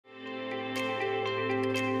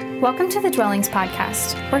Welcome to the Dwellings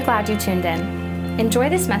Podcast. We're glad you tuned in. Enjoy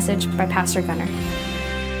this message by Pastor Gunnar.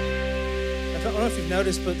 I don't know if you've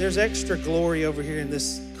noticed, but there's extra glory over here in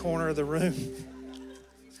this corner of the room.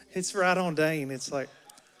 It's right on Dane. It's like,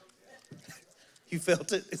 you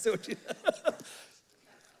felt it? Is that what you...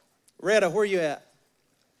 Retta, where you at?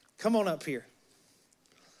 Come on up here.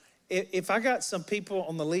 If I got some people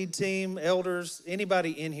on the lead team, elders,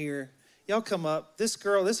 anybody in here, y'all come up. This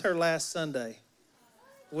girl, this is her last Sunday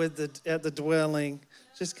at the dwelling.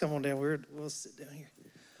 Just come on down. We'll sit down here.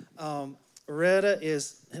 Retta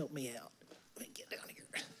is, help me out. Let me get down here.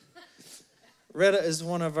 Retta is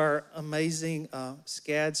one of our amazing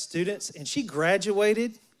SCAD students, and she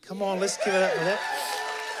graduated. Come on, let's give it up for that.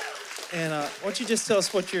 And why don't you just tell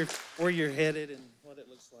us where you're headed and what it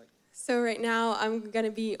looks like. So right now, I'm going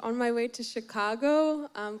to be on my way to Chicago.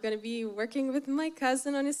 I'm going to be working with my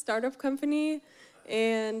cousin on his startup company.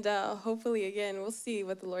 And hopefully, again, we'll see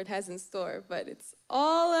what the Lord has in store. But it's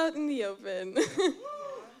all out in the open.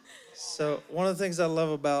 So one of the things I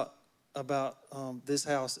love about this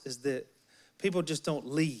house is that people just don't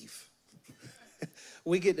leave.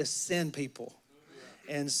 We get to send people.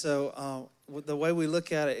 And so the way we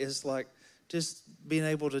look at it is like just being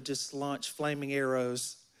able to just launch flaming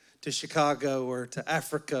arrows to Chicago or to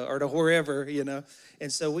Africa or to wherever, you know.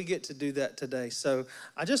 And so we get to do that today. So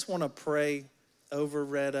I just want to pray over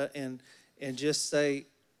Retta and just say,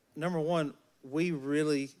 number one, we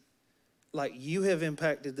really, like, you have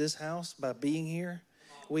impacted this house by being here.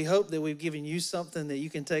 We hope that we've given you something that you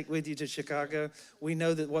can take with you to Chicago. We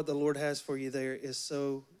know that what the Lord has for you there is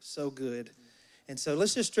so, so good. And so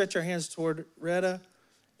let's just stretch our hands toward Retta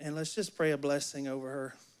and let's just pray a blessing over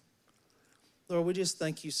her. Lord, we just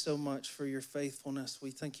thank you so much for your faithfulness.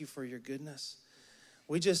 We thank you for your goodness.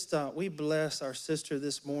 We bless our sister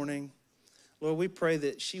this morning. Lord, we pray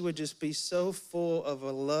that she would just be so full of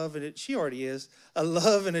a love, and she already is, a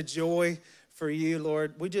love and a joy for you,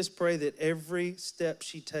 Lord. We just pray that every step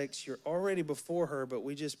she takes, you're already before her, but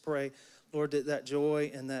we just pray, Lord, that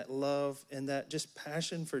joy and that love and that just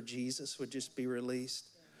passion for Jesus would just be released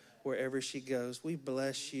wherever she goes. We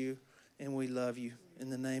bless you and we love you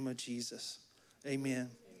in the name of Jesus.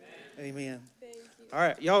 Amen. Amen. Thank you. All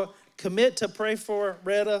right, y'all commit to pray for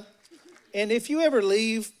Retta. And if you ever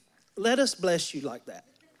leave, let us bless you like that,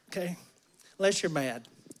 okay? Unless you're mad,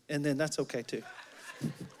 and then that's okay too.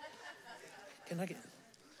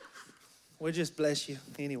 We'll just bless you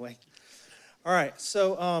anyway. All right,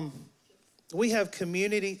 so we have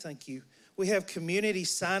community, thank you. We have community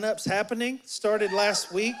signups happening, started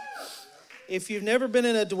last week. If you've never been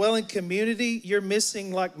in a dwelling community, you're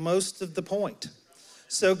missing like most of the point.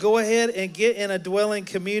 So go ahead and get in a dwelling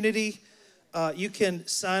community. You can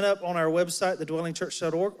sign up on our website,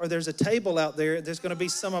 thedwellingchurch.org, or there's a table out there. There's going to be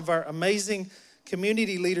some of our amazing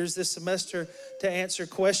community leaders this semester to answer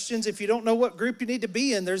questions. If you don't know what group you need to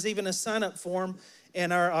be in, there's even a sign-up form.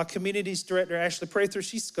 And our communities director, Ashley Prather,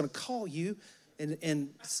 she's going to call you and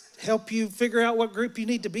help you figure out what group you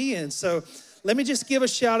need to be in. So let me just give a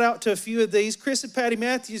shout out to a few of these. Chris and Patty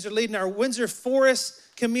Matthews are leading our Windsor Forest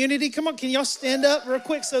community. Come on, can y'all stand up real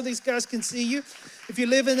quick so these guys can see you? If you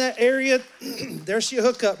live in that area, there's your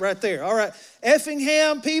hookup right there. All right.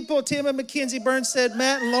 Effingham people, Tim and Mackenzie Burnstead,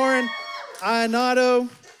 Matt and Lauren Ionado.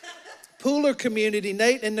 Pooler community,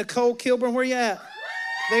 Nate and Nicole Kilburn, where you at?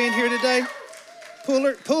 They in here today?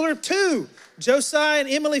 Pooler 2, Josiah and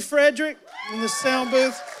Emily Frederick in the sound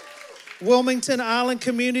booth. Wilmington Island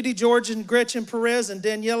community, George and Gretchen Perez and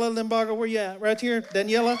Daniela Limbaga, where you at? Right here,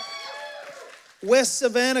 Daniela. West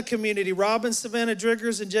Savannah community, Robin Savannah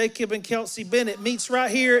Driggers and Jacob and Kelsey Bennett meets right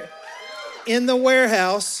here in the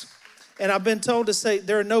warehouse. And I've been told to say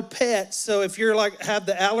there are no pets. So if you're like have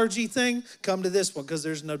the allergy thing, come to this one because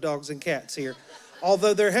there's no dogs and cats here.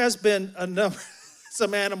 Although there has been a number,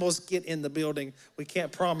 some animals get in the building. We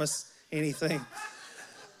can't promise anything.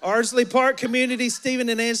 Ardsley Park community, Stephen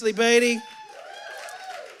and Ansley Beatty.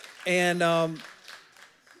 And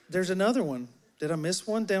there's another one. Did I miss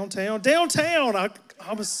one? Downtown? Downtown!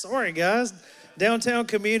 I'm sorry, guys. Downtown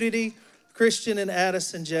community, Christian and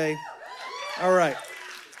Addison J. All right.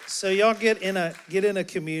 So y'all get in a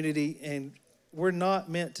community, and we're not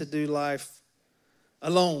meant to do life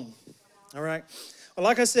alone. All right? Well,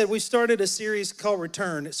 like I said, we started a series called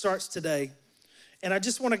Return. It starts today. And I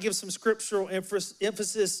just want to give some scriptural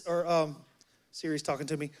emphasis or Siri's talking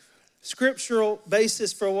to me. Scriptural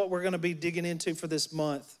basis for what we're going to be digging into for this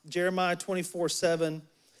month. Jeremiah 24:7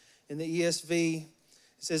 in the ESV. It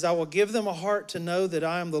says, I will give them a heart to know that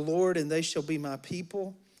I am the Lord, and they shall be my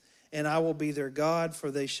people, and I will be their God, for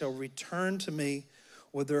they shall return to me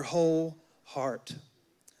with their whole heart.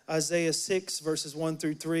 Isaiah 6, verses 1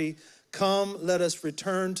 through 3. Come, let us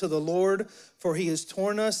return to the Lord, for he has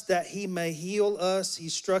torn us that he may heal us. He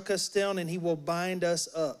struck us down and he will bind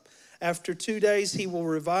us up. After 2 days, he will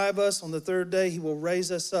revive us. On the third day, he will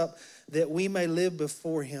raise us up that we may live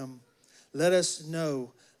before him. Let us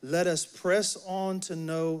know. Let us press on to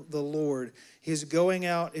know the Lord. His going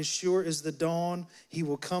out as sure as the dawn. He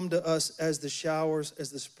will come to us as the showers,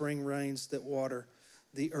 as the spring rains that water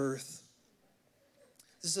the earth.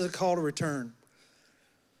 This is a call to return.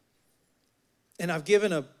 And I've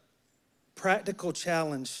given a practical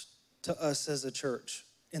challenge to us as a church.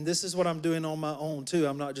 And this is what I'm doing on my own too.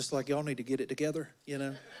 I'm not just like, y'all need to get it together, you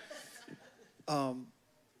know.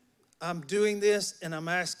 I'm doing this and I'm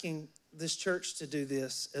asking this church to do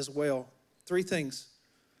this as well. 3 things.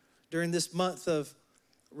 During this month of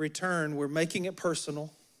return, we're making it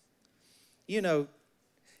personal. You know,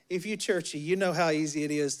 if you churchy, you know how easy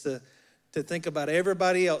it is to think about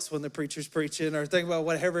everybody else when the preacher's preaching, or think about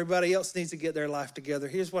what everybody else needs to get their life together.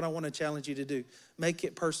 Here's what I want to challenge you to do. Make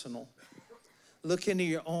it personal. Look into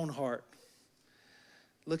your own heart.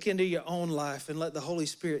 Look into your own life and let the Holy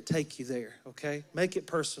Spirit take you there, okay? Make it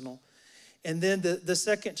personal. And then the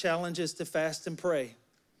second challenge is to fast and pray.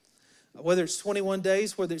 Whether it's 21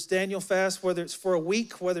 days, whether it's Daniel fast, whether it's for a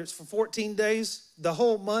week, whether it's for 14 days, the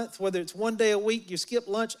whole month, whether it's 1 day a week, you skip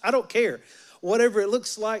lunch, I don't care. Whatever it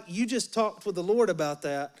looks like, you just talked with the Lord about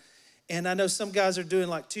that. And I know some guys are doing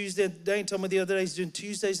like Tuesday. Dane told me the other day he's doing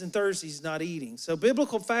Tuesdays and Thursdays not eating. So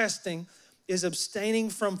biblical fasting is abstaining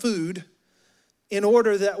from food in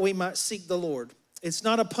order that we might seek the Lord. It's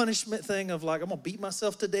not a punishment thing of like, I'm going to beat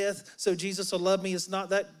myself to death so Jesus will love me. It's not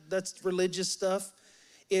that. That's religious stuff.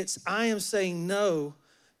 It's I am saying no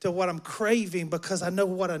to what I'm craving because I know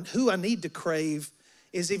who I need to crave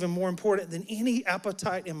is even more important than any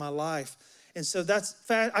appetite in my life. And so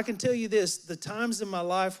I can tell you this, the times in my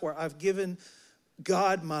life where I've given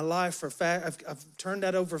God my life for I've turned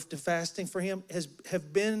that over to fasting for him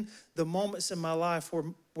have been the moments in my life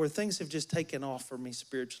where things have just taken off for me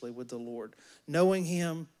spiritually with the Lord. Knowing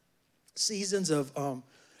him, seasons of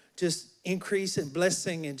just increase and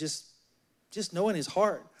blessing and just knowing his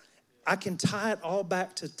heart. I can tie it all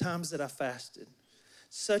back to times that I fasted.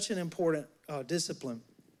 Such an important discipline.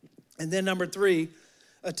 And then number 3,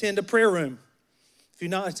 attend a prayer room. If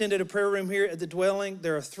you've not attended a prayer room here at the dwelling,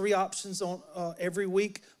 there are 3 options on every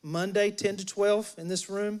week. Monday, 10 to 12 in this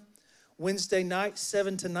room. Wednesday night,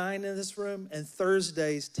 7 to 9 in this room. And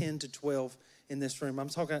Thursdays, 10 to 12 in this room. I'm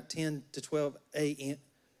talking about 10 to 12 a.m.,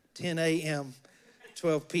 10 a.m.,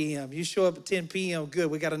 12 p.m. You show up at 10 p.m., good.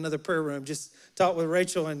 We got another prayer room. Just talk with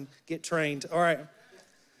Rachel and get trained. All right.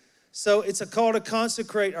 So it's a call to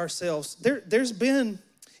consecrate ourselves. There's been,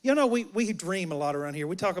 you know, we dream a lot around here.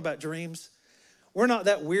 We talk about dreams. We're not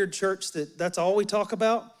that weird church that's all we talk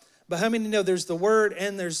about. But how many know there's the word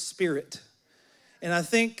and there's spirit? And I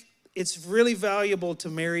think it's really valuable to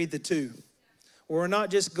marry the two. We're not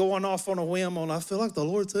just going off on a whim on, I feel like the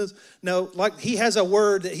Lord says. No, like he has a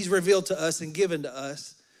word that he's revealed to us and given to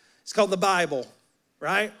us. It's called the Bible,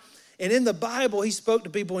 right? And in the Bible, he spoke to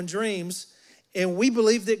people in dreams, and we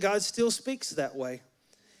believe that God still speaks that way.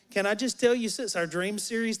 Can I just tell you, since our dream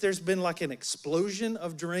series, there's been like an explosion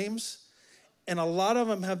of dreams, and a lot of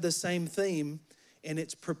them have the same theme, and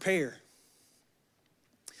it's prepare.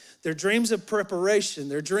 They're dreams of preparation.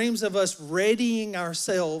 They're dreams of us readying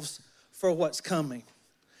ourselves for what's coming.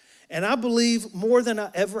 And I believe more than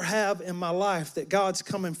I ever have in my life that God's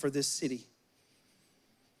coming for this city.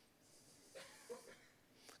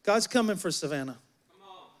 God's coming for Savannah.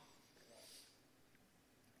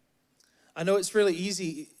 I know it's really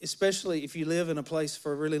easy, especially if you live in a place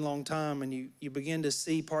for a really long time and you begin to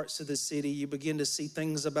see parts of the city, you begin to see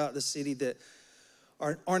things about the city that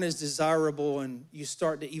aren't as desirable, and you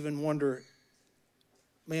start to even wonder,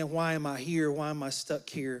 man, why am I here? Why am I stuck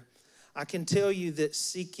here? I can tell you that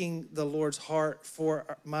seeking the Lord's heart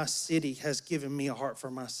for my city has given me a heart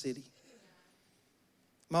for my city.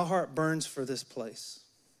 My heart burns for this place.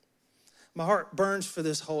 My heart burns for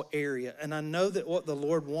this whole area. And I know that what the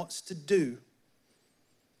Lord wants to do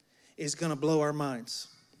is going to blow our minds.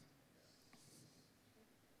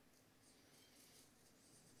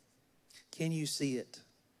 Can you see it?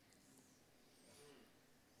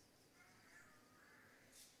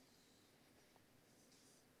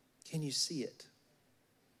 Can you see it?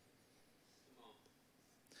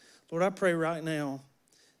 Lord, I pray right now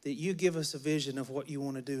that you give us a vision of what you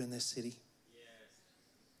want to do in this city.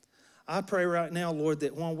 I pray right now, Lord,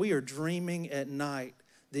 that when we are dreaming at night,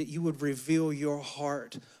 that you would reveal your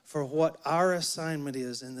heart for what our assignment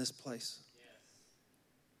is in this place.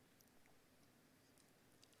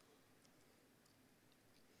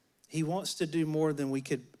 He wants to do more than we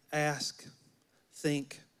could ask,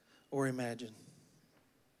 think, or imagine.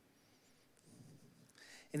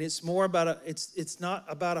 And it's more about it's not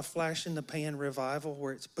about a flash in the pan revival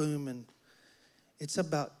where it's booming. It's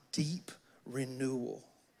about deep renewal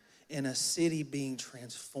in a city being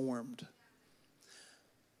transformed.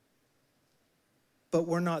 But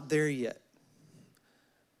we're not there yet.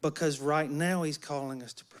 Because right now he's calling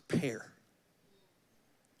us to prepare.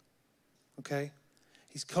 Okay?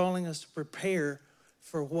 He's calling us to prepare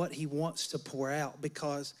for what he wants to pour out,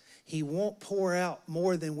 because he won't pour out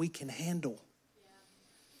more than we can handle.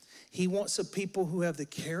 He wants a people who have the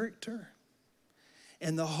character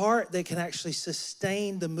and the heart that can actually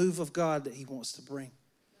sustain the move of God that he wants to bring.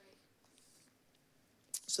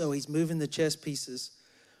 So he's moving the chess pieces.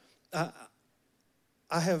 I'm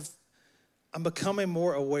becoming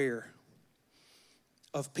more aware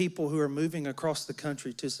of people who are moving across the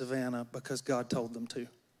country to Savannah because God told them to.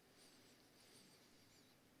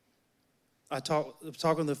 I was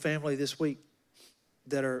talking to the family this week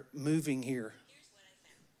that are moving here.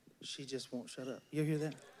 She just won't shut up. You hear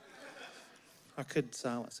that? I could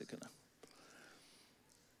silence it, couldn't I?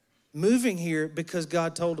 Moving here because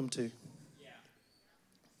God told them to. Yeah.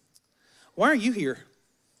 Why are you here?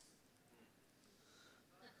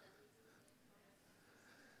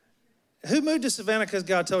 Who moved to Savannah because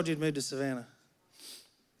God told you to move to Savannah?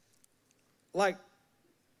 Like,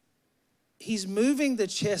 he's moving the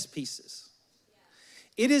chess pieces.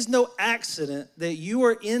 It is no accident that you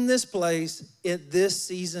are in this place at this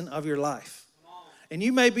season of your life. And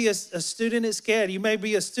you may be a student at SCAD. You may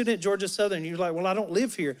be a student at Georgia Southern. You're like, well, I don't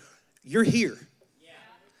live here. You're here. Yeah.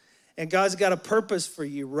 And God's got a purpose for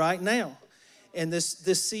you right now. And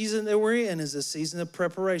this season that we're in is a season of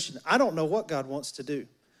preparation. I don't know what God wants to do.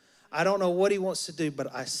 I don't know what he wants to do,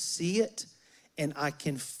 but I see it and I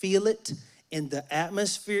can feel it. And the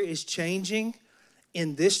atmosphere is changing.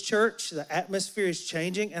 In this church, the atmosphere is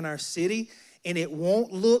changing in our city, and it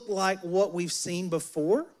won't look like what we've seen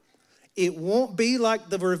before. It won't be like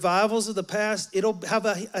the revivals of the past. It'll have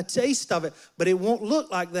a taste of it, but it won't look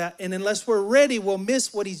like that. And unless we're ready, we'll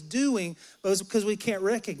miss what he's doing because we can't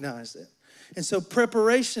recognize it. And so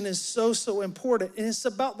preparation is so important. And it's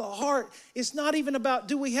about the heart. It's not even about,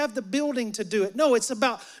 do we have the building to do it? No, it's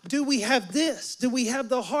about, do we have this? Do we have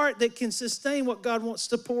the heart that can sustain what God wants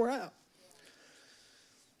to pour out?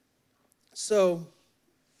 So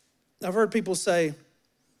I've heard people say,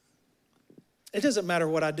 it doesn't matter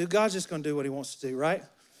what I do. God's just going to do what he wants to do, right?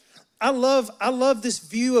 I love this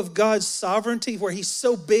view of God's sovereignty where he's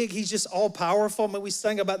so big, he's just all powerful. I mean, we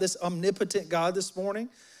sang about this omnipotent God this morning.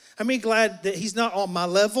 I'm glad that he's not on my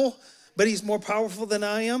level, but he's more powerful than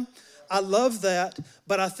I am. I love that,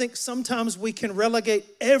 but I think sometimes we can relegate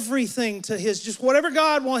everything to his, just whatever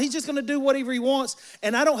God wants. He's just going to do whatever he wants,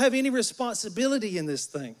 and I don't have any responsibility in this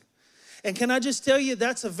thing. And can I just tell you,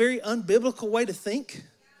 that's a very unbiblical way to think?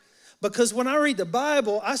 Because when I read the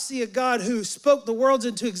Bible, I see a God who spoke the worlds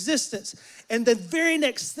into existence. And the very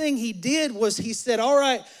next thing he did was he said, all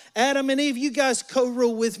right, Adam and Eve, you guys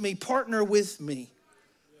co-rule with me, partner with me.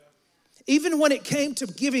 Even when it came to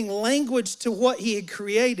giving language to what he had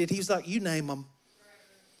created, he's like, you name them.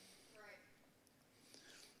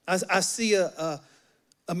 I see a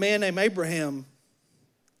man named Abraham,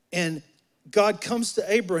 and God comes to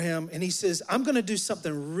Abraham and he says, I'm going to do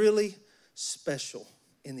something really special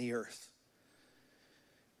in the earth.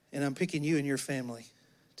 And I'm picking you and your family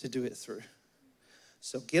to do it through.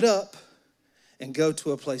 So get up and go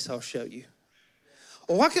to a place I'll show you.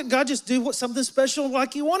 Well, why couldn't God just do something special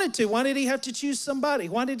like he wanted to? Why did he have to choose somebody?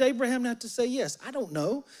 Why did Abraham have to say yes? I don't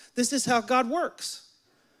know. This is how God works.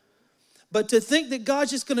 But to think that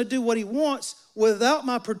God's just going to do what he wants without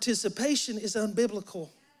my participation is unbiblical.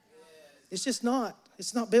 It's just not.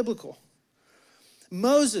 It's not biblical.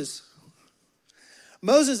 Moses,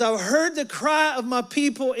 I've heard the cry of my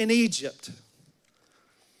people in Egypt.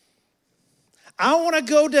 I want to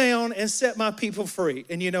go down and set my people free.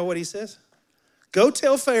 And you know what he says? Go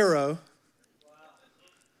tell Pharaoh.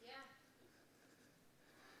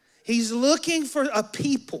 He's looking for a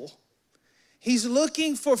people. He's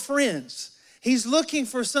looking for friends. He's looking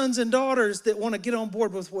for sons and daughters that want to get on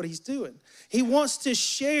board with what he's doing. He wants to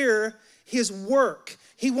share his work.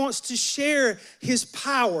 He wants to share his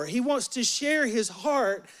power. He wants to share his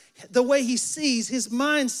heart, the way he sees his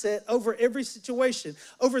mindset over every situation,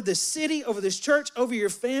 over the city, over this church, over your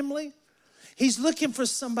family. He's looking for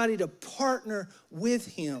somebody to partner with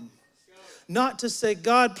him, not to say,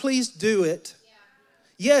 God, please do it.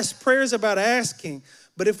 Yes, prayer is about asking,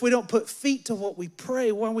 but if we don't put feet to what we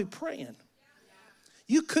pray, why are we praying?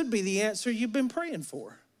 You could be the answer you've been praying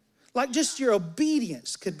for. Like just your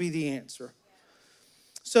obedience could be the answer.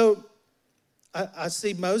 So I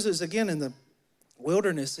see Moses again in the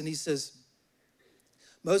wilderness, and he says,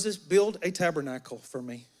 Moses, build a tabernacle for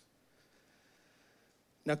me.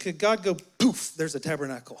 Now, could God go, poof, there's a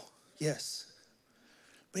tabernacle? Yes.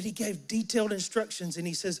 But he gave detailed instructions, and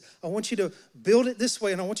he says, I want you to build it this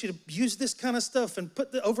way, and I want you to use this kind of stuff and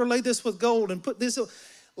overlay this with gold and put this,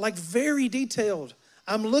 like very detailed.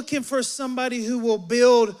 I'm looking for somebody who will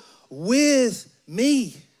build with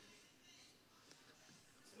me.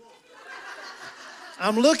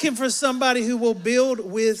 I'm looking for somebody who will build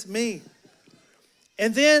with me.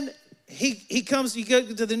 And then he comes, you go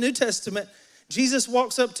to the New Testament, Jesus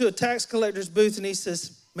walks up to a tax collector's booth and he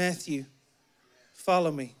says, Matthew,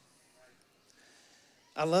 follow me.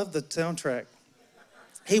 I love the soundtrack.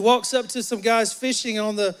 He walks up to some guys fishing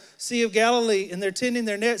on the Sea of Galilee and they're tending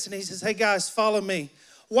their nets and he says, hey guys, follow me.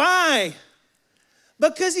 Why?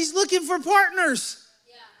 Because he's looking for partners.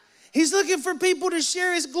 He's looking for people to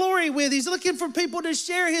share his glory with. He's looking for people to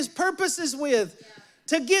share his purposes with,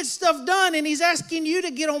 to get stuff done. And he's asking you to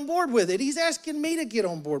get on board with it. He's asking me to get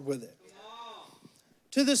on board with it.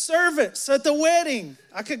 To the servants at the wedding.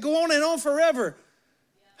 I could go on and on forever.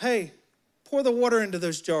 Hey, pour the water into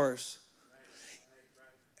those jars.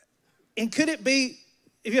 And could it be,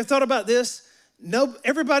 if you've thought about this, no,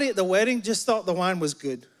 everybody at the wedding just thought the wine was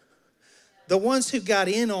good. The ones who got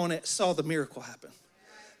in on it saw the miracle happen.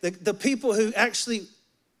 The people who actually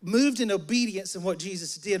moved in obedience in what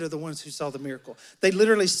Jesus did are the ones who saw the miracle. They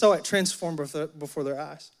literally saw it transform before their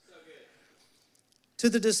eyes. To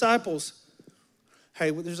the disciples, hey,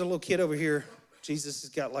 there's a little kid over here. Jesus has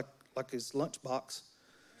got like his lunchbox.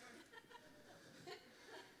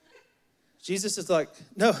 Jesus is like,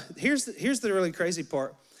 no, here's the really crazy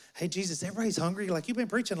part. Hey, Jesus, everybody's hungry. Like, you've been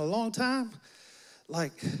preaching a long time.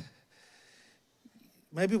 Like,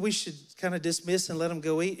 maybe we should kind of dismiss and let them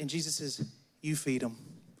go eat. And Jesus says, you feed them.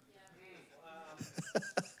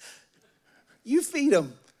 You feed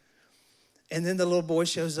them. And then the little boy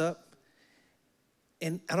shows up.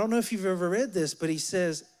 And I don't know if you've ever read this, but he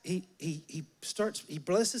says, he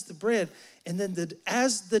blesses the bread. And then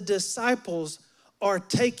as the disciples are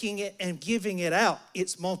taking it and giving it out,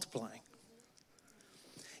 it's multiplying.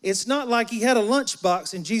 It's not like he had a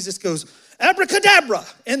lunchbox and Jesus goes, abracadabra,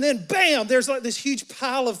 and then bam, there's like this huge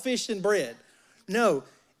pile of fish and bread. No,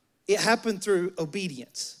 it happened through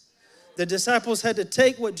obedience. The disciples had to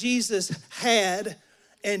take what Jesus had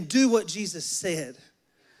and do what Jesus said.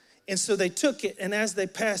 And so they took it, and as they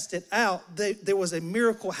passed it out, there was a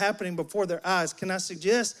miracle happening before their eyes. Can I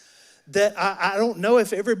suggest that I don't know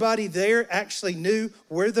if everybody there actually knew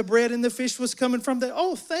where the bread and the fish was coming from?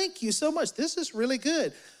 Oh, thank you so much. This is really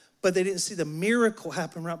good. But they didn't see the miracle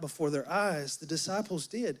happen right before their eyes. The disciples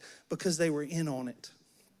did because they were in on it.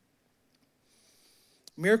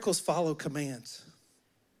 Miracles follow commands.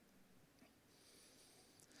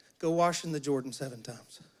 Go wash in the Jordan 7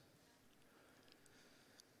 times.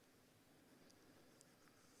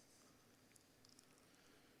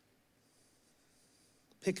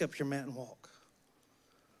 Pick up your mat and walk.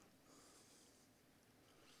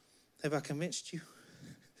 Have I convinced you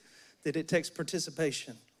that it takes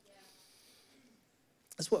participation?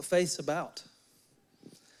 That's what faith's about.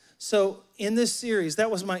 So in this series,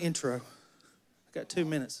 that was my intro. I got 2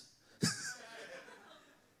 minutes.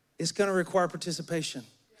 It's going to require participation.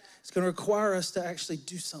 It's going to require us to actually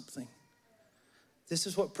do something. This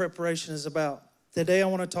is what preparation is about. Today I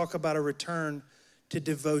want to talk about a return to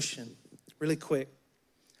devotion. Really quick.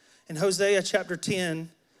 In Hosea chapter 10,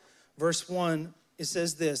 verse 1, it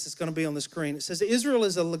says this. It's going to be on the screen. It says, Israel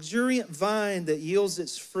is a luxuriant vine that yields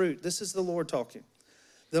its fruit. This is the Lord talking.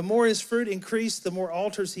 The more his fruit increased, the more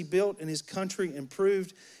altars he built and his country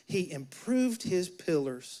improved. He improved his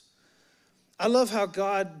pillars. I love how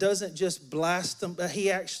God doesn't just blast them, but he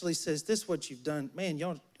actually says, this is what you've done. Man,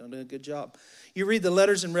 y'all done a good job. You read the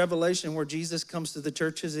letters in Revelation where Jesus comes to the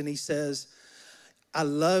churches and he says, I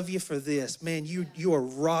love you for this. Man, you are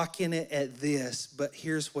rocking it at this, but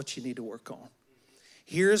here's what you need to work on.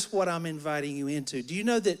 Here's what I'm inviting you into. Do you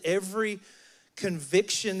know that every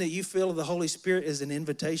conviction that you feel of the Holy Spirit is an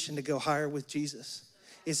invitation to go higher with Jesus?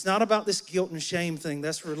 It's not about this guilt and shame thing.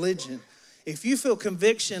 That's religion. If you feel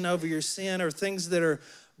conviction over your sin or things that are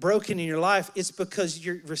broken in your life, it's because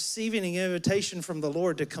you're receiving an invitation from the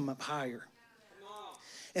Lord to come up higher.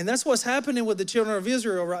 And that's what's happening with the children of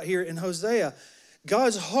Israel right here in Hosea.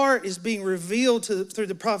 God's heart is being revealed through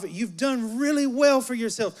the prophet. You've done really well for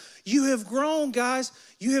yourself. You have grown, guys.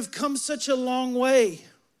 You have come such a long way.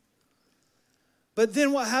 But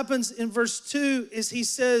then what happens in verse 2 is he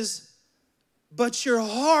says, but your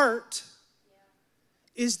heart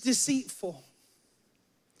is deceitful.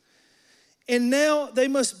 And now they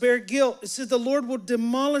must bear guilt. It says the Lord will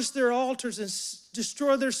demolish their altars and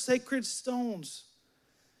destroy their sacred stones.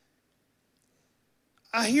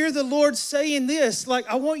 I hear the Lord saying this, like,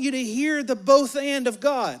 I want you to hear the both and of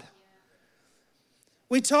God.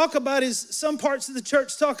 We talk about some parts of the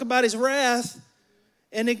church talk about his wrath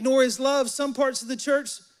and ignore his love. Some parts of the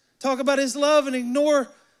church talk about his love and ignore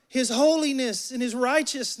his holiness and his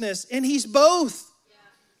righteousness. And he's both.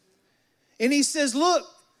 And he says, look,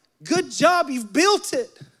 good job, you've built it.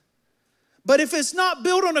 But if it's not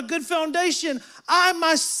built on a good foundation, I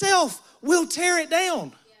myself will tear it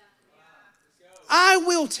down. I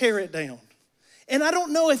will tear it down. And I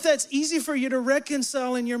don't know if that's easy for you to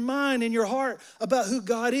reconcile in your mind and your heart about who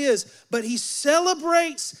God is. But he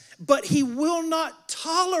celebrates, but he will not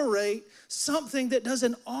tolerate something that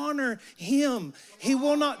doesn't honor him. He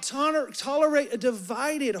will not tolerate a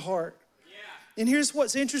divided heart. And here's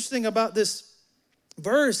what's interesting about this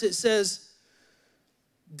verse. It says,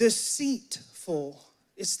 deceitful.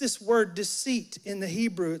 It's this word deceit in the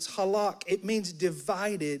Hebrew. It's halak. It means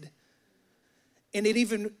divided. And it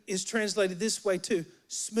even is translated this way too,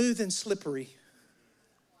 smooth and slippery.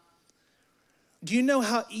 Do you know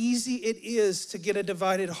how easy it is to get a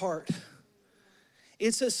divided heart?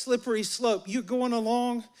 It's a slippery slope. You're going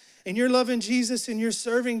along and you're loving Jesus and you're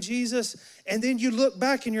serving Jesus. And then you look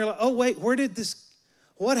back and you're like, oh wait,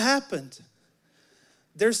 what happened?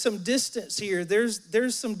 There's some distance here.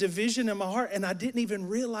 There's some division in my heart. And I didn't even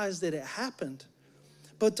realize that it happened.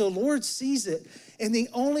 But the Lord sees it. And the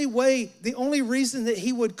only reason that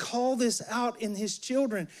he would call this out in his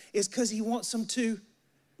children is because he wants them to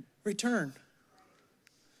return.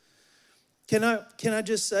 Can I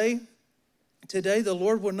just say, today the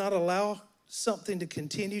Lord will not allow something to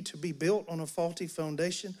continue to be built on a faulty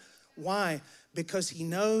foundation. Why? Because he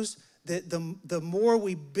knows that the more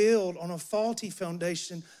we build on a faulty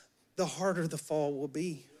foundation, the harder the fall will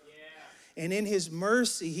be. Yeah. And in his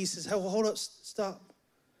mercy, he says, hey, well, hold up, stop.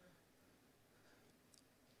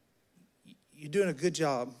 You're doing a good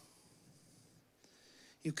job.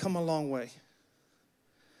 You've come a long way.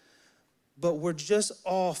 But we're just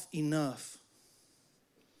off enough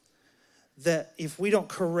that if we don't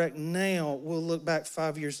correct now, we'll look back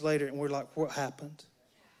 5 years later and we're like, what happened?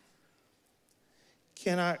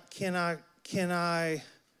 Can I,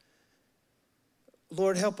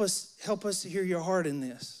 Lord, help us to hear your heart in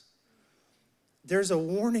this. There's a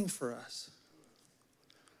warning for us.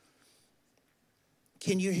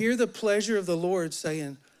 Can you hear the pleasure of the Lord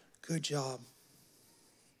saying, good job?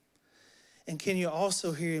 And can you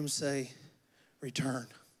also hear him say, return?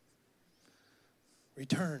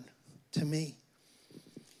 Return to me.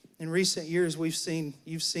 In recent years, you've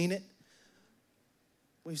seen it.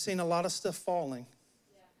 We've seen a lot of stuff falling.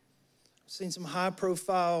 We've seen some high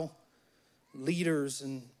profile leaders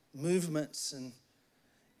and movements, and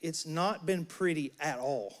it's not been pretty at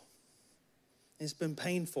all. It's been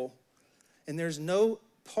painful. And there's no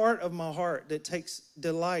part of my heart that takes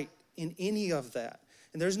delight in any of that.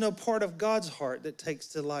 And there's no part of God's heart that takes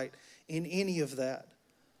delight in any of that.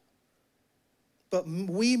 But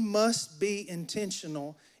we must be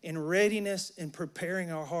intentional in readiness in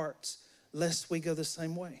preparing our hearts, lest we go the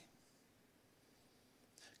same way.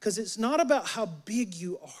 Because it's not about how big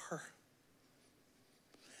you are.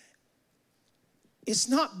 It's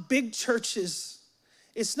not big churches.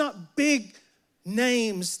 It's not big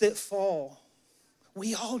names that fall.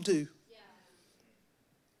 We all do. Yeah.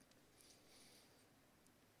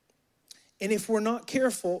 And if we're not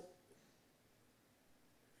careful,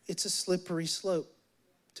 it's a slippery slope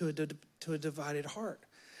to a divided heart.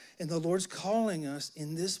 And the Lord's calling us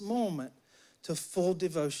in this moment to full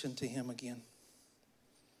devotion to him again.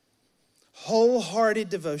 Wholehearted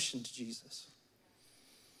devotion to Jesus.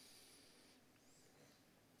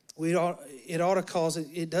 It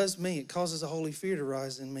causes a holy fear to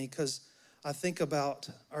rise in me, because I think about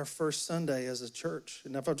our first Sunday as a church.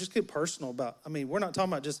 And if I just get personal we're not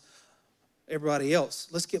talking about just everybody else.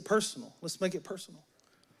 Let's get personal. Let's make it personal.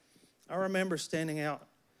 I remember standing out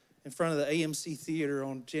in front of the AMC Theater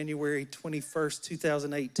on January 21st,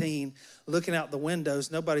 2018, looking out the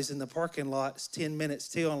windows. Nobody's in the parking lot. It's 10 minutes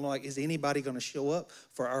till. I'm like, is anybody going to show up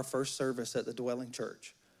for our first service at the Dwelling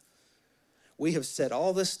Church? We have set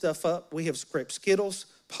all this stuff up. We have scraped Skittles,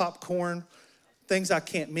 popcorn, things I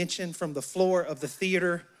can't mention from the floor of the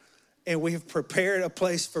theater. And we have prepared a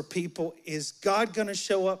place for people. Is God going to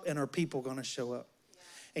show up, and are people going to show up? Yeah.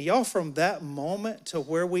 And y'all, from that moment to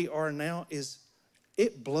where we are now,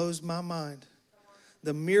 it blows my mind.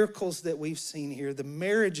 The miracles that we've seen here, the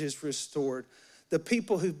marriages restored, the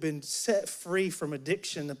people who've been set free from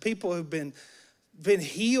addiction, the people who've been been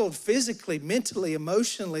healed physically, mentally,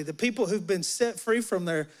 emotionally, the people who've been set free from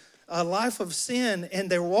their life of sin and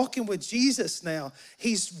they're walking with Jesus now.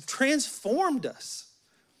 He's transformed us.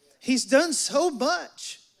 He's done so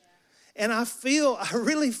much. And I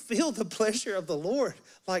really feel the pleasure of the Lord.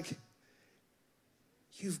 Like,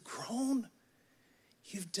 you've grown.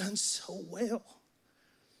 You've done so well.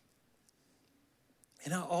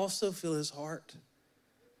 And I also feel his heart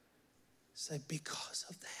say, because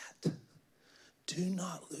of that, do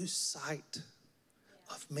not lose sight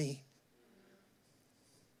of me.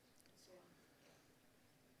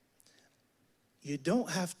 You don't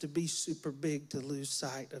have to be super big to lose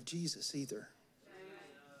sight of Jesus either.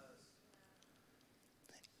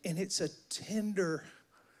 And it's a tender,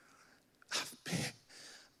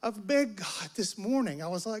 I've begged God this morning. I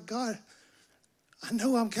was like, God, I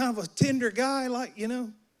know I'm kind of a tender guy,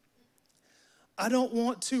 I don't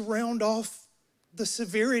want to round off the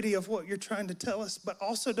severity of what you're trying to tell us, but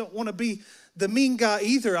also don't want to be the mean guy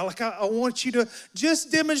either. I want you to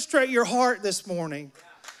just demonstrate your heart this morning.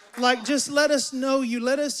 Like, just let us know you.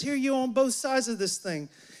 Let us hear you on both sides of this thing.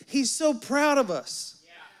 He's so proud of us.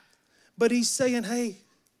 But he's saying, hey,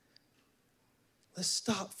 let's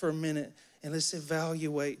stop for a minute and let's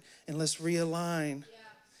evaluate and let's realign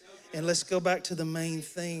and let's go back to the main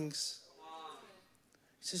things.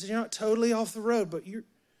 He says, you're not totally off the road, but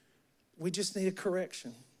we just need a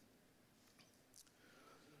correction.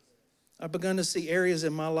 I've begun to see areas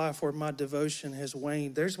in my life where my devotion has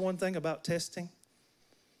waned. There's one thing about testing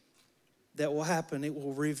that will happen. It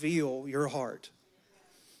will reveal your heart.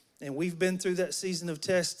 And we've been through that season of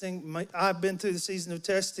testing. I've been through the season of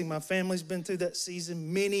testing. My family's been through that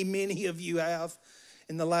season. Many of you have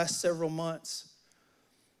in the last several months.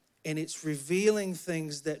 And it's revealing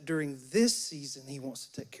things that during this season he wants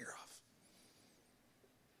to take care of.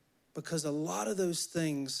 Because a lot of those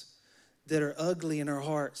things that are ugly in our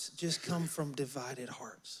hearts just come from divided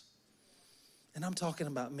hearts. And I'm talking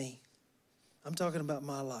about me. I'm talking about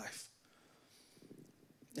my life.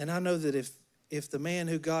 And I know that if the man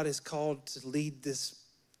who God has called to lead this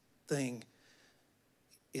thing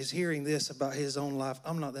is hearing this about his own life,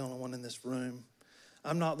 I'm not the only one in this room.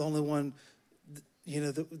 I'm not the only one,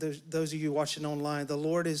 those of you watching online, the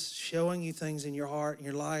Lord is showing you things in your heart, in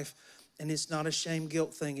your life, and it's not a shame,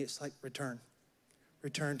 guilt thing. It's like, return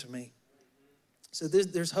to me. So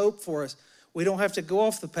there's hope for us. We don't have to go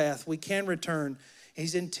off the path. We can return.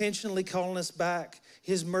 He's intentionally calling us back.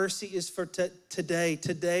 His mercy is for today.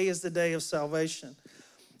 Today is the day of salvation.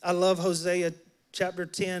 I love Hosea chapter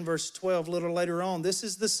 10, verse 12, a little later on. This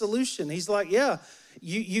is the solution. He's like,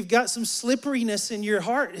 you've got some slipperiness in your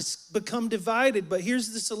heart. It's become divided, but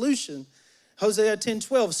here's the solution. Hosea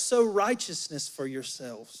 10:12, sow righteousness for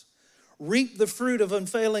yourselves. Reap the fruit of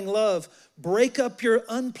unfailing love. Break up your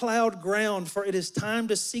unplowed ground, for it is time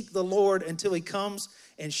to seek the Lord until he comes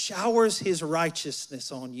and showers his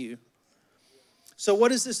righteousness on you. So what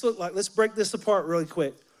does this look like? Let's break this apart really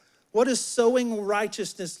quick. What does sowing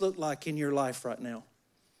righteousness look like in your life right now?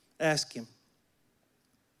 Ask him.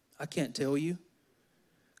 I can't tell you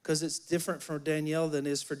because it's different for Danielle than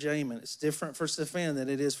it is for Jamin. It's different for Stephan than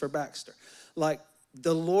it is for Baxter. Like,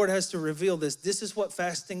 the Lord has to reveal this. This is what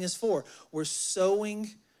fasting is for. We're sowing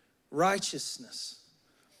righteousness.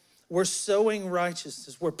 We're sowing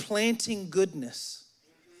righteousness. We're planting goodness.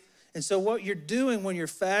 And so what you're doing when you're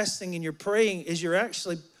fasting and you're praying is you're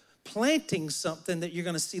actually planting something that you're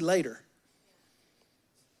going to see later.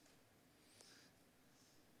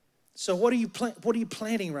 So what are you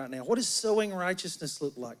planting right now? What does sowing righteousness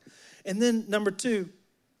look like? And then number 2,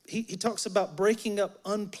 he talks about breaking up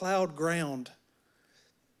unplowed ground.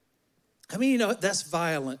 I mean, that's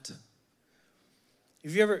violent.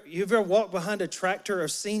 Have you ever walked behind a tractor or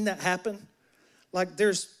seen that happen? Like,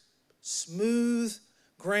 there's smooth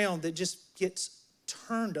ground that just gets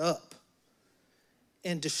turned up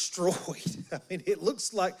and destroyed. I mean, it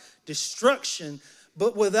looks like destruction,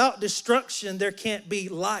 but without destruction, there can't be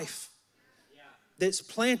life that's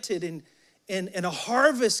planted, and a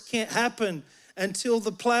harvest can't happen until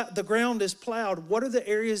the ground is plowed. What are the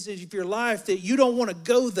areas of your life that you don't want to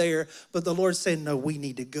go there, but the Lord's saying, no, we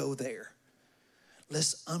need to go there.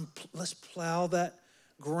 Let's plow that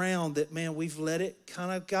ground that, man, we've let it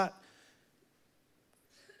kind of got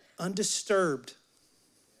undisturbed.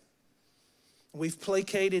 We've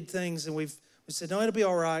placated things and we said, no, it'll be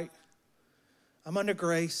all right. I'm under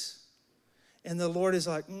grace. And the Lord is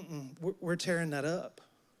like, we're tearing that up.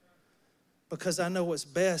 Because I know what's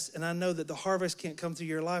best, and I know that the harvest can't come through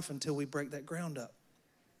your life until we break that ground up.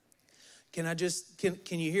 Can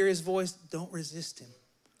you hear his voice? Don't resist him.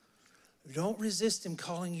 Don't resist him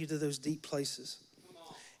calling you to those deep places.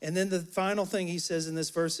 And then the final thing he says in this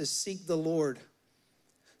verse is seek the Lord.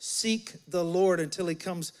 Seek the Lord until he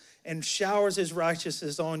comes and showers his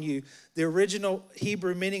righteousness on you. The original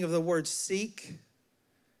Hebrew meaning of the word seek,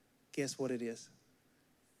 guess what it is?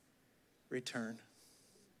 Return.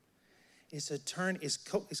 It's a turn. It's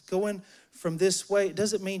going from this way. It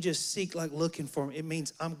doesn't mean just seek like looking for him. It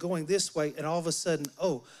means I'm going this way, and all of a sudden,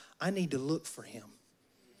 oh, I need to look for him.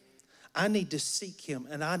 I need to seek him,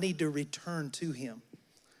 and I need to return to him.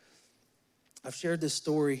 I've shared this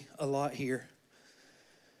story a lot here.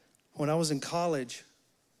 When I was in college,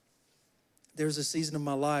 there was a season of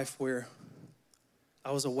my life where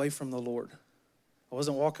I was away from the Lord. I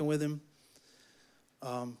wasn't walking with him.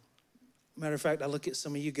 Matter of fact, I look at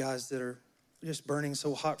some of you guys that are just burning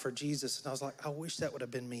so hot for Jesus, and I was like, I wish that would have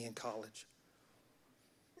been me in college.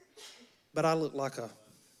 But I looked like a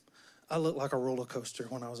roller coaster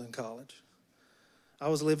when I was in college. I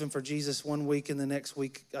was living for Jesus one week, and the next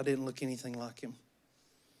week I didn't look anything like him.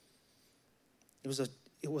 It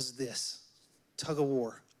was this tug of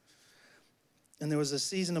war. And there was a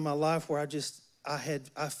season of my life where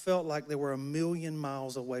I felt like there were 1,000,000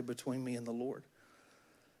 miles away between me and the Lord.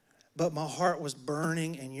 But my heart was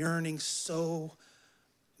burning and yearning so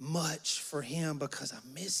much for him because I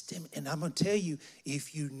missed him. And I'm going to tell you,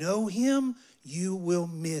 if you know him, you will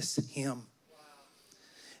miss him. Wow.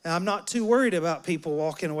 And I'm not too worried about people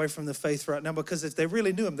walking away from the faith right now, because if they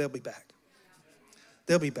really knew him, they'll be back.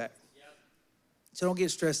 They'll be back. So don't get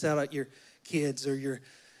stressed out at your kids or your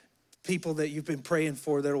people that you've been praying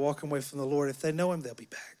for that are walking away from the Lord. If they know him, they'll be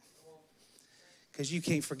back. Because you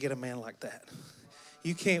can't forget a man like that.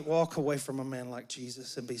 You can't walk away from a man like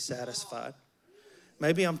Jesus and be satisfied.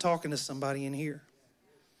 Maybe I'm talking to somebody in here.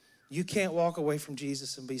 You can't walk away from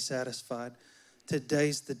Jesus and be satisfied.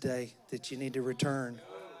 Today's the day that you need to return.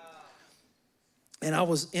 And I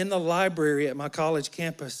was in the library at my college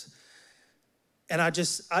campus, and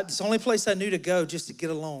it's the only place I knew to go just to get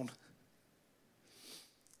alone.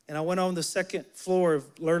 And I went on the second floor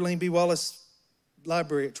of Lurleen B. Wallace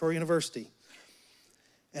Library at Troy University.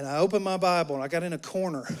 And I opened my Bible, and I got in a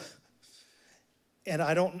corner.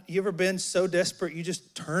 And you ever been so desperate, you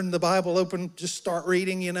just turn the Bible open, just start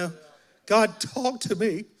reading, God, talk to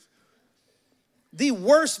me. The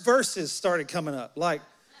worst verses started coming up, like,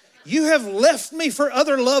 you have left me for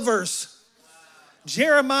other lovers.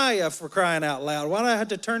 Jeremiah, for crying out loud. Why did I have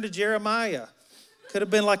to turn to Jeremiah? Could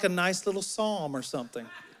have been like a nice little psalm or something.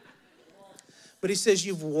 But he says,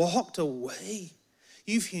 you've walked away.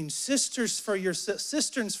 You've hewn cisterns for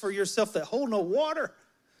yourself that hold no water.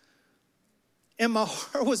 And my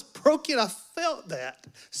heart was broken. I felt that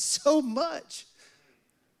so much.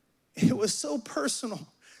 It was so personal.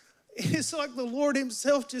 It's like the Lord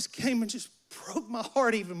himself just came and just broke my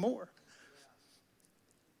heart even more.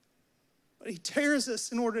 But he tears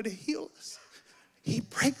us in order to heal us. He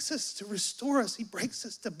breaks us to restore us. He breaks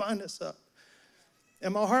us to bind us up.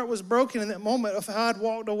 And my heart was broken in that moment of how I'd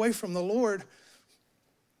walked away from the Lord.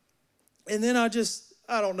 And then I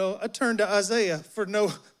turned to Isaiah for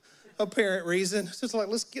no apparent reason. It's just like,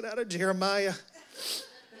 let's get out of Jeremiah.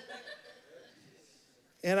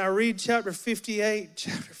 And I read chapter 58,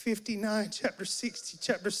 chapter 59, chapter 60,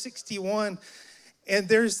 chapter 61. And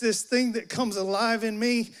there's this thing that comes alive in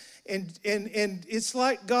me. And it's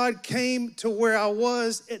like God came to where I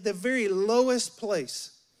was at the very lowest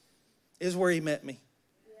place is where he met me.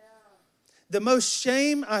 Yeah. The most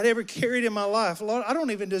shame I'd ever carried in my life. Lord, I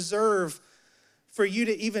don't even deserve for you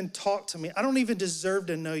to even talk to me. I don't even deserve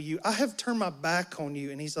to know you. I have turned my back on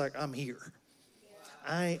you. And he's like, I'm here.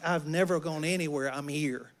 Yeah. I've never gone anywhere. I'm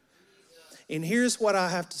here. And here's what I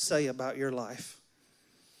have to say about your life.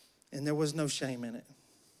 And there was no shame in it.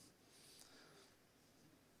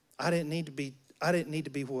 I didn't need to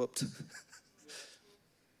be whooped.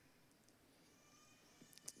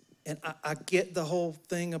 And I get the whole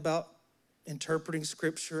thing about interpreting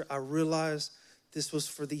scripture. I realize this was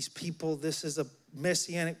for these people. This is a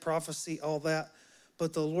messianic prophecy, all that.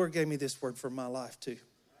 But the Lord gave me this word for my life too.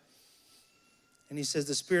 And he says,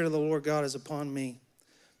 the Spirit of the Lord God is upon me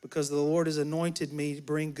because the Lord has anointed me to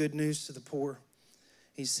bring good news to the poor.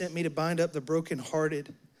 He sent me to bind up the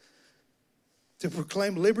brokenhearted, to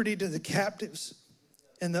proclaim liberty to the captives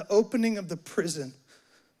and the opening of the prison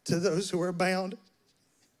to those who are bound.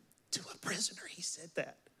 To a prisoner, he said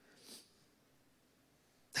that.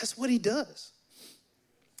 That's what he does.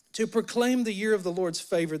 To proclaim the year of the Lord's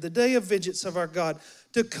favor, the day of vengeance of our God,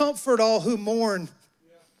 to comfort all who mourn.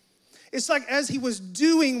 It's like as he was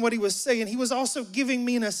doing what he was saying, he was also giving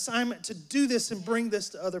me an assignment to do this and bring this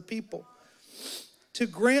to other people. To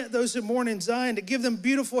grant those who mourn in Zion, to give them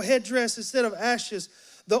beautiful headdress instead of ashes,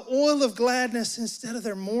 the oil of gladness instead of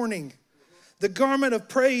their mourning, the garment of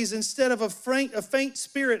praise instead of a faint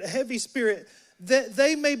spirit, a heavy spirit, that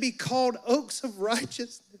they may be called oaks of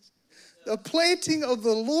righteousness, the planting of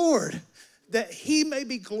the Lord, that he may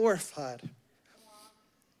be glorified.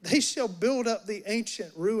 They shall build up the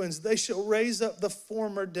ancient ruins. They shall raise up the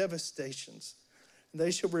former devastations. They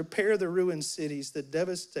shall repair the ruined cities, the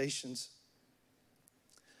devastations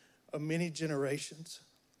of many generations.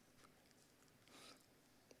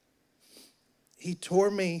 He tore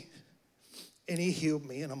me and he healed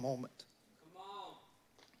me in a moment.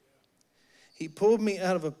 He pulled me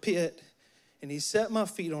out of a pit and he set my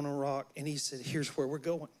feet on a rock and he said, here's where we're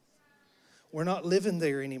going. We're not living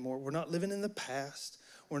there anymore. We're not living in the past.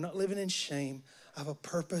 We're not living in shame. I have a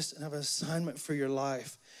purpose and I have an assignment for your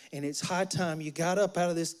life. And it's high time you got up out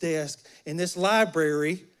of this desk in this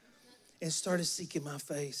library and started seeking my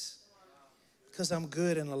face. Because I'm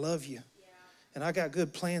good and I love you. And I got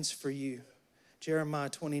good plans for you. Jeremiah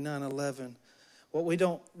 29:11. What we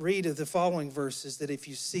don't read of the following verse is that if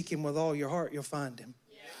you seek him with all your heart, you'll find him.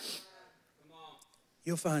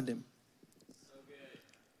 You'll find him.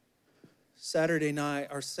 Saturday night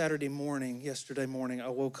or Saturday morning, yesterday morning, I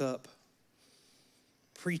woke up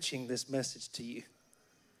preaching this message to you.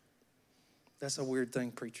 That's a weird thing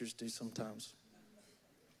preachers do sometimes.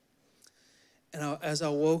 And as I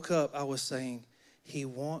woke up, I was saying, he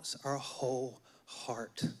wants our whole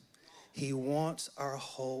heart. He wants our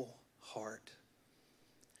whole heart.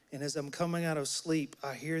 And as I'm coming out of sleep,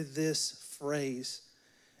 I hear this phrase,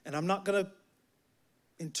 and I'm not going to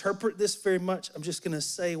interpret this very much. I'm just going to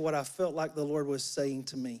say what I felt like the Lord was saying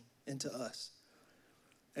to me and to us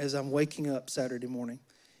as I'm waking up Saturday morning.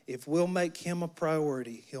 If we'll make him a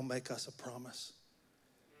priority, he'll make us a promise.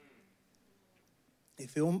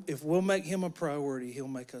 If we'll make him a priority, he'll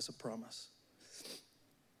make us a promise.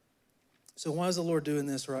 So why is the Lord doing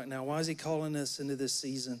this right now? Why is he calling us into this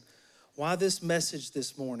season? Why this message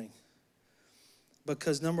this morning?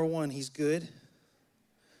 Because number one, he's good.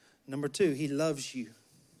 Number two, he loves you.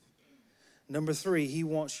 Number three, he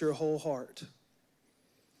wants your whole heart.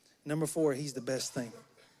 Number four, he's the best thing.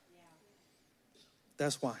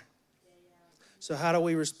 That's why. So how do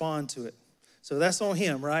we respond to it? So that's on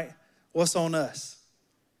him, right? What's on us?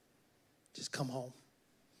 Just come home.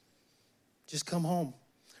 Just come home.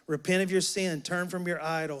 Repent of your sin, turn from your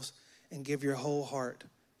idols, and give your whole heart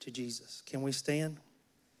to Jesus. Can we stand?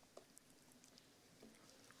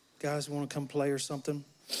 Guys, want to come play or something?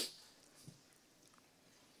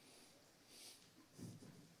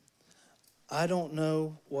 I don't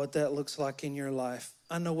know what that looks like in your life.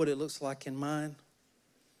 I know what it looks like in mine.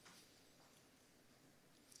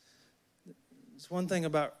 It's one thing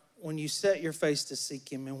about when you set your face to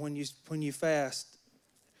seek him and when you fast,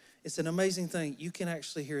 it's an amazing thing. You can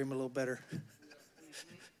actually hear him a little better.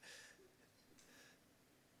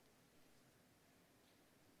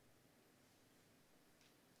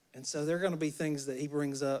 And so there are going to be things that he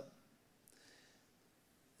brings up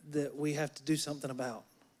that we have to do something about.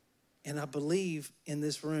 And I believe in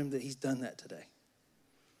this room that he's done that today.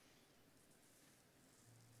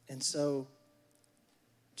 And so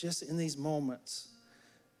just in these moments,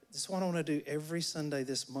 this is what I want to do every Sunday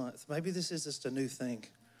this month. Maybe this is just a new thing.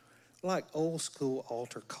 Like old school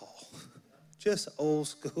altar call. Just old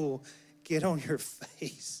school, get on your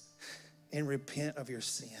face and repent of your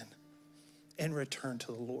sin and return to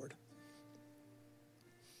the Lord.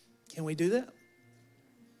 Can we do that?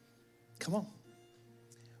 Come on.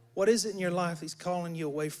 What is it in your life he's calling you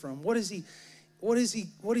away from? What is he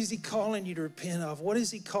calling you to repent of? What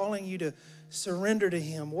is he calling you to surrender to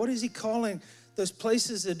him? What is he calling those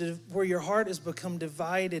places where your heart has become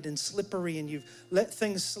divided and slippery and you've let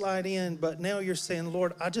things slide in, but now you're saying,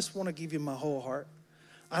 Lord, I just want to give you my whole heart.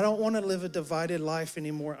 I don't want to live a divided life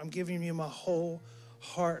anymore. I'm giving you my whole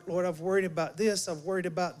heart. Lord, I've worried about this. I've worried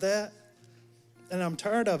about that. And I'm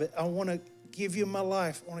tired of it. I want to give you my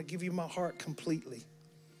life. I want to give you my heart completely.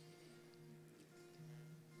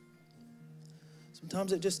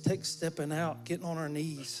 Sometimes it just takes stepping out, getting on our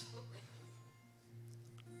knees.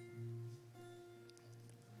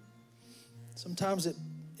 Sometimes it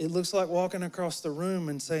looks like walking across the room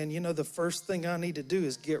and saying, you know, the first thing I need to do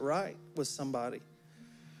is get right with somebody.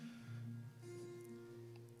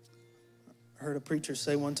 I heard a preacher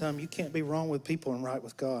say one time, you can't be wrong with people and right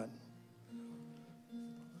with God.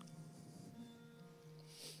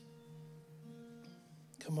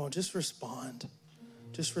 Come on, just respond.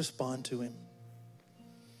 Just respond to him.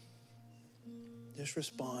 Just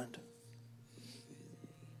respond.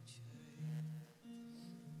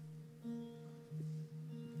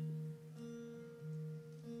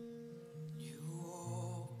 You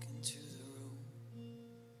walk into the room,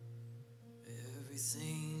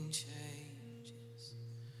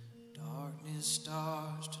 the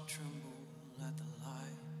stars to tremble at the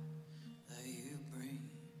light that you bring.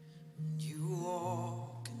 When you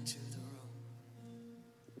walk into the room,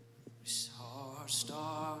 we saw our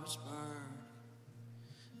stars burn.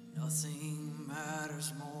 Nothing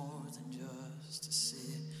matters more than just to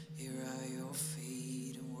sit here at your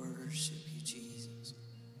feet and worship you, Jesus.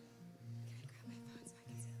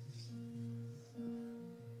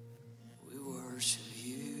 We worship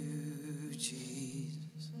you,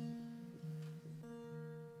 Jesus.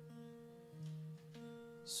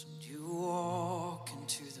 So when you walk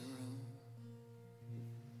into the room,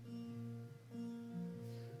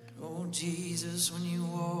 oh Jesus, when you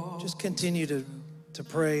walk, Just continue to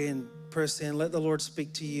pray and press in. Let the Lord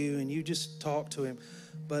speak to you, and you just talk to him.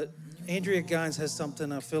 But Andrea Gines has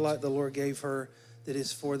something I feel like the Lord gave her that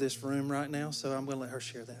is for this room right now, so I'm going to let her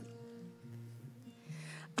share that.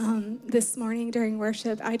 This morning during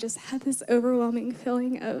worship, I just had this overwhelming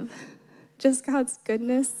feeling of just God's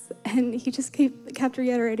goodness, and he just kept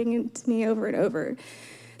reiterating it to me over and over.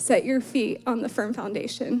 Set your feet on the firm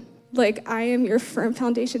foundation. Like, I am your firm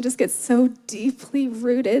foundation. Just gets so deeply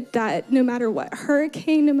rooted that no matter what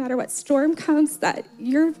hurricane, no matter what storm comes, that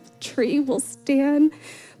your tree will stand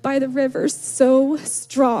by the river so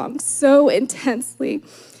strong, so intensely.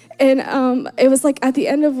 And it was like at the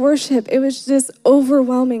end of worship, it was just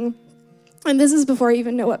overwhelming. And this is before I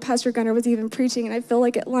even know what Pastor Gunner was even preaching, and I feel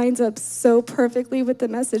like it lines up so perfectly with the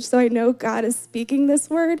message. So I know God is speaking this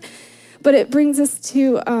word. But it brings us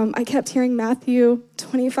to, I kept hearing Matthew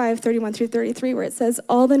 25:31-33, where it says,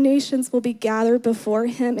 all the nations will be gathered before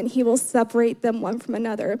him, and he will separate them one from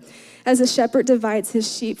another. As a shepherd divides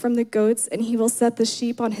his sheep from the goats, and he will set the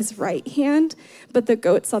sheep on his right hand, but the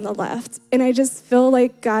goats on the left. And I just feel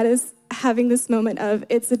like God is having this moment of,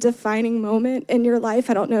 it's a defining moment in your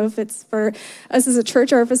life. I don't know if it's for us as a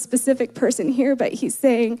church or if a specific person here, but he's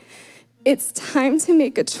saying, it's time to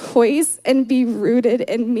make a choice and be rooted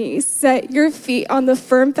in me. Set your feet on the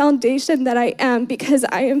firm foundation that I am, because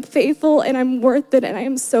I am faithful and I'm worth it and I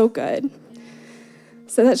am so good.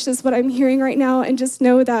 So that's just what I'm hearing right now. And just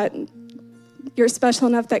know that you're special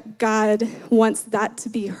enough that God wants that to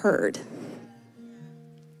be heard.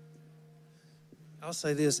 I'll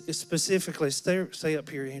say this, specifically, stay up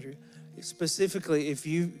here, Andrew. Specifically, if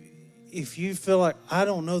you feel like, I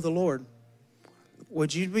don't know the Lord,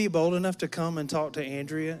 would you be bold enough to come and talk to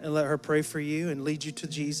Andrea and let her pray for you and lead you to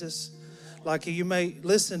Jesus? Like, you may,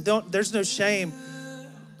 listen, there's no shame.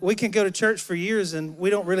 We can go to church for years and we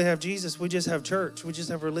don't really have Jesus. We just have church. We just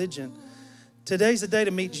have religion. Today's the day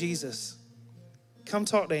to meet Jesus. Come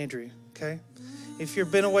talk to Andrea, okay? If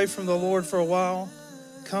you've been away from the Lord for a while,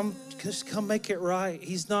 come make it right.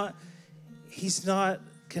 He's not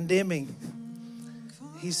condemning.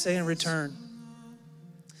 He's saying return.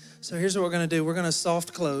 So here's what we're going to do. We're going to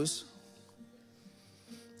soft close.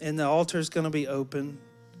 And the altar is going to be open.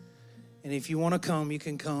 And if you want to come, you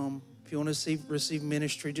can come. If you want to receive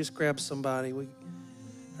ministry, just grab somebody.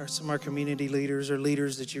 Or some of our community leaders or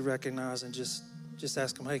leaders that you recognize, and just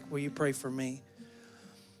ask them, hey, will you pray for me?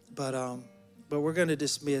 But we're going to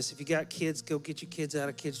dismiss. If you got kids, go get your kids out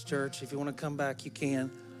of kids' church. If you want to come back, you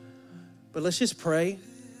can. But let's just pray.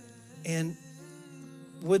 And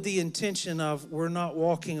with the intention of, we're not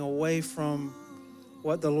walking away from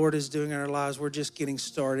what the Lord is doing in our lives. We're just getting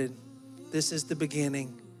started. This is the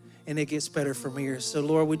beginning, and it gets better from here. So,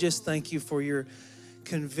 Lord, we just thank you for your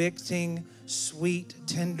convicting, sweet,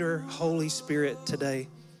 tender Holy Spirit today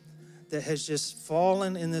that has just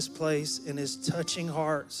fallen in this place and is touching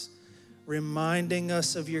hearts, reminding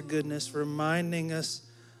us of your goodness, reminding us,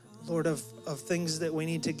 Lord, of things that we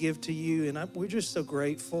need to give to you. And we're just so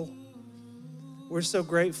grateful. We're so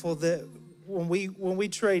grateful that when we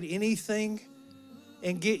trade anything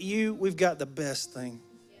and get you, we've got the best thing.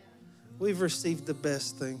 We've received the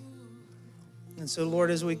best thing. And so,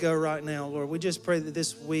 Lord, as we go right now, Lord, we just pray that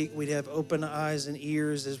this week we'd have open eyes and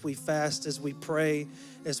ears as we fast, as we pray,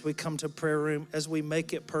 as we come to prayer room, as we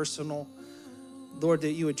make it personal. Lord,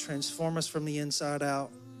 that you would transform us from the inside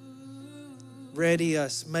out. Ready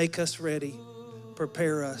us, make us ready,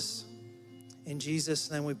 prepare us. In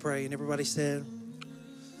Jesus' name we pray. And everybody said,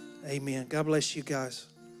 amen. God bless you guys.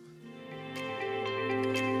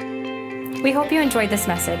 We hope you enjoyed this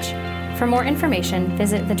message. For more information,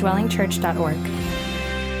 visit thedwellingchurch.org.